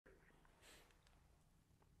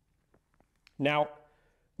Now,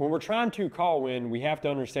 when we're trying to call wind, we have to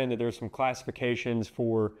understand that there's some classifications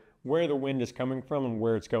for where the wind is coming from and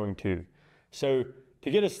where it's going to. So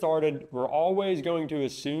to get us started, we're always going to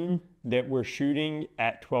assume that we're shooting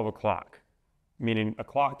at 12 o'clock, meaning a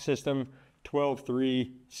clock system, 12,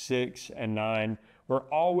 3, 6, and 9. We're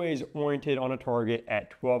always oriented on a target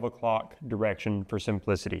at 12 o'clock direction for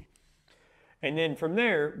simplicity. And then from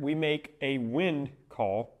there, we make a wind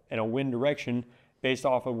call and a wind direction based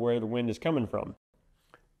off of where the wind is coming from.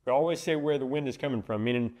 We always say where the wind is coming from,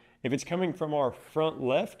 meaning if it's coming from our front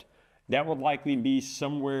left, that would likely be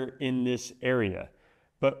somewhere in this area.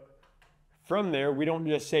 But from there, we don't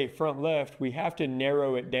just say front left, we have to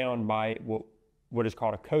narrow it down by what is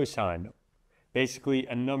called a cosine, basically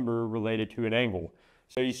a number related to an angle.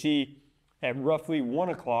 So you see at roughly 1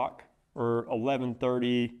 o'clock or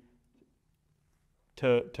 11:30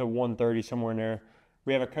 to 1:30, somewhere in there,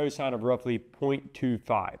 we have a cosine of roughly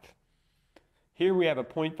 0.25. Here we have a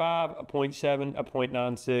 0.5, a 0.7, a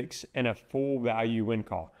 0.96, and a full value wind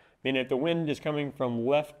call. Meaning if the wind is coming from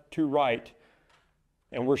left to right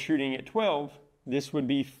and we're shooting at 12, this would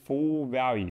be full value.